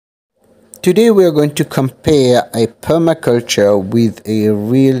Today we are going to compare a permaculture with a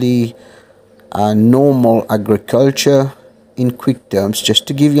really normal agriculture in quick terms, just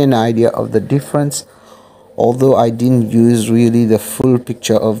to give you an idea of the difference. Although I didn't use really the full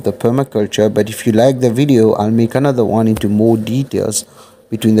picture of the permaculture, but if you like the video, I'll make another one into more details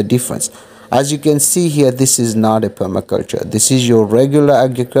between the difference. As you can see here, this is not a permaculture. This is your regular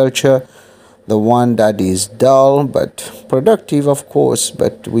agriculture, the one that is dull but productive, of course.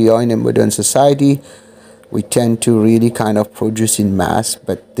 But we are in a modern society. We tend to really kind of produce in mass,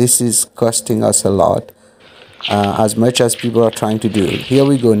 but this is costing us a lot, as much as people are trying to do it. Here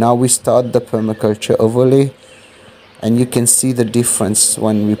we go. Now we start the permaculture overlay, and you can see the difference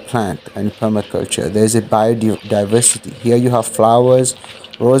when we plant and permaculture. There's a biodiversity. Here you have flowers,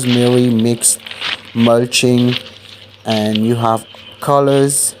 rosemary, mixed mulching, and you have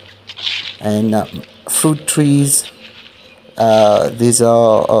colors and fruit trees. These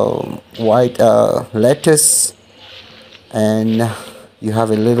are white lettuce, and you have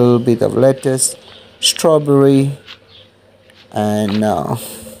a little bit of lettuce, strawberry, and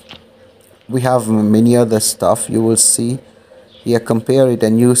we have many other stuff. You will see here, compare it,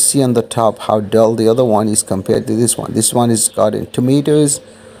 and you see on the top how dull the other one is compared to this one. This one is garden tomatoes,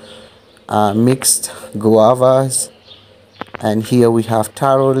 mixed guavas, and here we have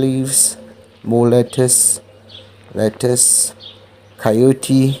taro leaves, more lettuce,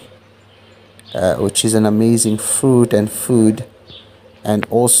 coyote, which is an amazing fruit and food. And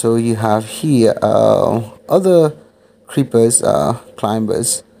also you have here other creepers,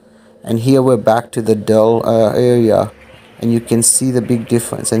 climbers. And here we're back to the dull area, and you can see the big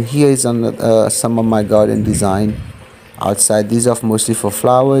difference. And here is on some of my garden design outside. These are mostly for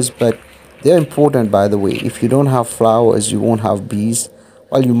flowers, but they're important, by the way. If you don't have flowers, you won't have bees.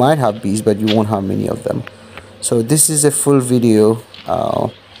 Well, you might have bees, but you won't have many of them. So this is a full video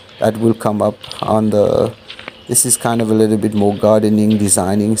that will come up on the... This is kind of a little bit more gardening,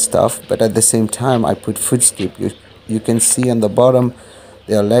 designing stuff, but at the same time I put foodscape. You can see on the bottom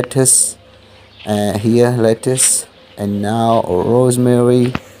there are lettuce, here lettuce, and now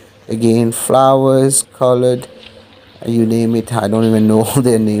rosemary, again flowers, colored, you name it. I don't even know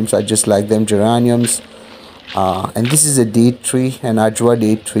their names, I just like them. Geraniums, and this is a date tree, an ajwa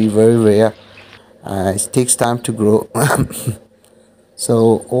date tree, very rare. It takes time to grow.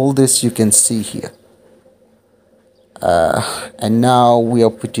 So all this you can see here. And now we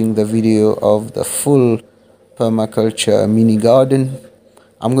are putting the video of the full permaculture mini garden.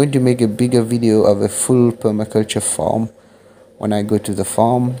 I'm going to make a bigger video of a full permaculture farm when I go to the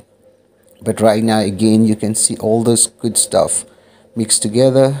farm. But right now, again, you can see all this good stuff mixed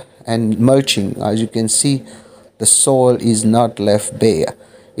together. And mulching, as you can see, the soil is not left bare.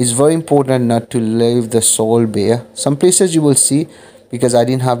 It's very important not to leave the soil bare. Some places you will see, because I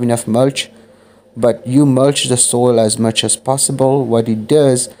didn't have enough mulch, but you mulch the soil as much as possible. What it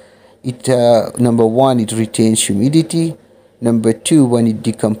does, it number one, it retains humidity. Number two, when it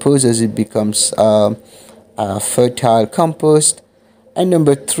decomposes, it becomes fertile compost. And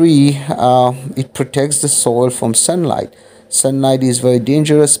number three, it protects the soil from sunlight. Sunlight is very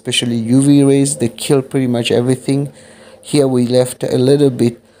dangerous, especially UV rays. They kill pretty much everything. Here we left a little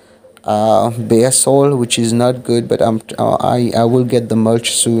bit bare soil, which is not good, but I will get the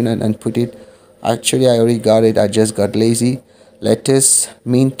mulch soon and put it. Actually, I already got it. I just got lazy. Lettuce,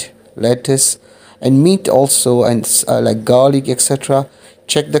 mint, lettuce, and meat also, and like garlic, etc.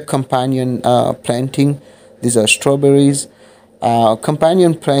 Check the companion planting. These are strawberries.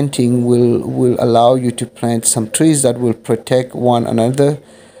 Companion planting will allow you to plant some trees that will protect one another,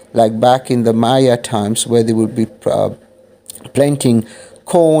 like back in the Maya times, where they would be planting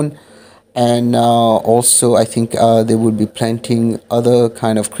corn, and also I think they would be planting other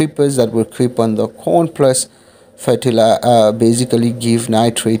kind of creepers that will creep on the corn, plus fertilizer, basically give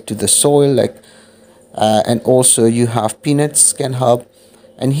nitrate to the soil, like and also you have peanuts can help.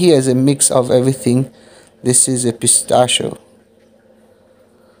 And here's a mix of everything. This is a pistachio.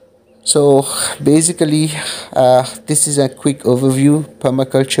 So basically this is a quick overview: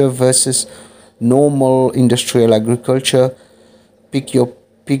 permaculture versus normal industrial agriculture.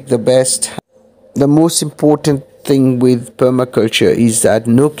 Pick the best. The most important thing with permaculture is that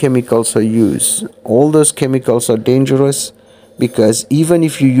no chemicals are used. All those chemicals are dangerous, because even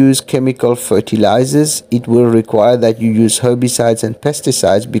if you use chemical fertilizers, it will require that you use herbicides and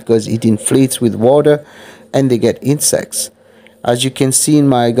pesticides, because it inflates with water and they get insects. As you can see in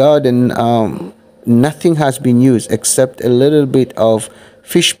my garden, nothing has been used except a little bit of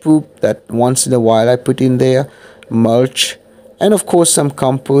fish poop that once in a while I put in there, mulch, and of course some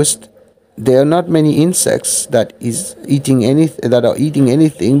compost. There are not many insects that are eating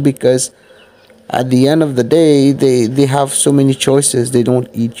anything, because At the end of the day, they have so many choices. They don't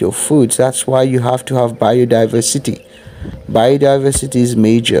eat your foods. That's why you have to have biodiversity. Biodiversity is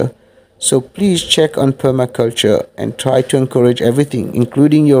major. So please check on permaculture and try to encourage everything,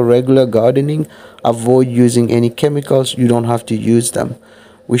 including your regular gardening. Avoid using any chemicals. You don't have to use them.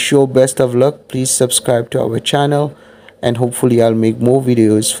 Wish you all best of luck. Please subscribe to our channel, and hopefully I'll make more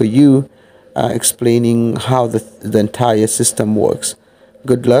videos for you explaining how the entire system works.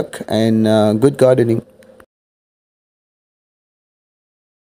 Good luck and good gardening.